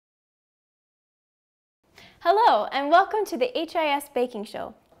Hello and welcome to the HIS Baking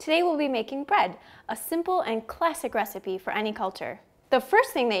Show. Today we'll be making bread, a simple and classic recipe for any culture. The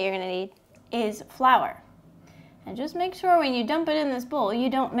first thing that you're going to need is flour. And just make sure when you dump it in this bowl you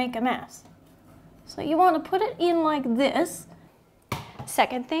don't make a mess. So you want to put it in like this.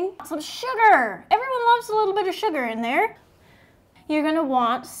 Second thing, some sugar. Everyone loves a little bit of sugar in there. You're going to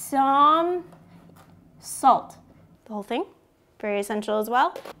want some salt. The whole thing. Very essential as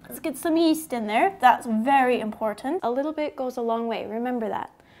well. Let's get some yeast in there. That's very important. A little bit goes a long way, remember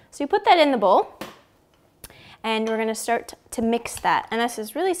that. So you put that in the bowl and we're gonna start to mix that. And this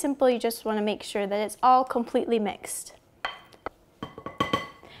is really simple, you just wanna make sure that it's all completely mixed.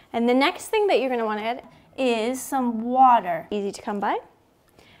 And the next thing that you're gonna wanna add is some water. Easy to come by.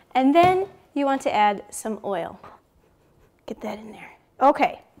 And then you want to add some oil. Get that in there.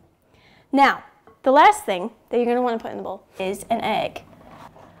 Okay, now, the last thing that you're going to want to put in the bowl is an egg.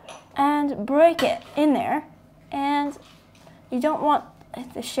 And break it in there. And you don't want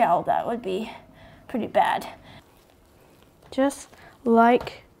the shell, that would be pretty bad. Just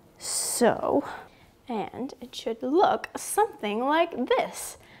like so. And it should look something like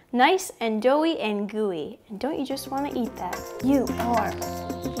this. Nice and doughy and gooey. And don't you just want to eat that? You are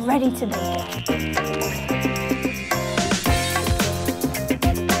ready to bake.